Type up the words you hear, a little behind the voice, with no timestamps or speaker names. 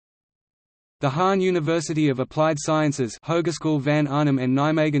The Haan University of Applied Sciences Hogeschool van Arnhem en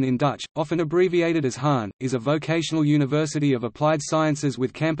Nijmegen in Dutch, often abbreviated as Haan, is a vocational university of applied sciences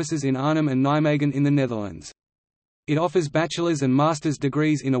with campuses in Arnhem and Nijmegen in the Netherlands. It offers bachelor's and master's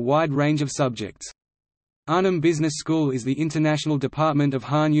degrees in a wide range of subjects. Arnhem Business School is the international department of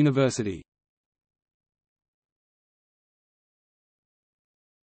Haan University.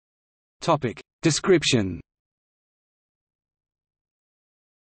 Description.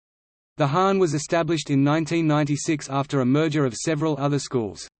 The Haan was established in 1996 after a merger of several other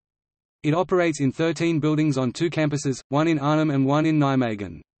schools. It operates in 13 buildings on 2 campuses, one in Arnhem and one in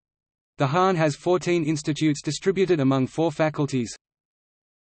Nijmegen. The Haan has 14 institutes distributed among 4 faculties: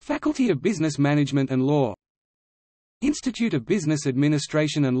 Faculty of Business Management and Law, Institute of Business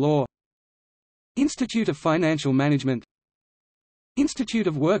Administration and Law, Institute of Financial Management, Institute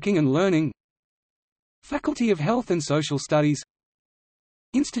of Working and Learning, Faculty of Health and Social Studies,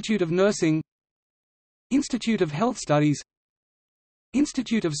 Institute of Nursing, Institute of Health Studies,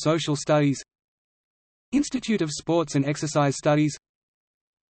 Institute of Social Studies, Institute of Sports and Exercise Studies,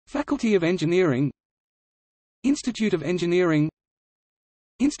 Faculty of Engineering, Institute of Engineering,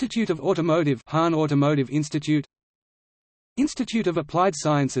 Institute of Automotive Haan Automotive Institute, Institute of Applied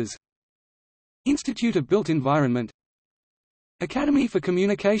Sciences, Institute of Built Environment, Academy for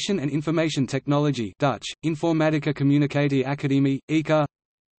Communication and Information Technology Dutch, Informatica Communicatie Academie, ICA,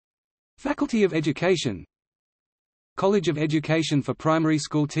 Faculty of Education, College of Education for Primary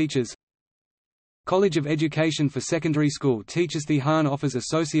School Teachers, College of Education for Secondary School Teachers. The Haan offers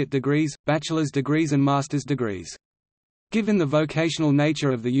associate degrees, bachelor's degrees and master's degrees. Given the vocational nature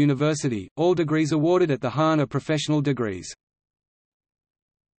of the university, all degrees awarded at the Haan are professional degrees.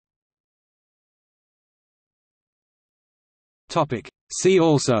 See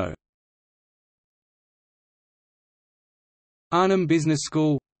also: Arnhem Business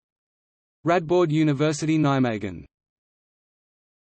School, Radboud University Nijmegen.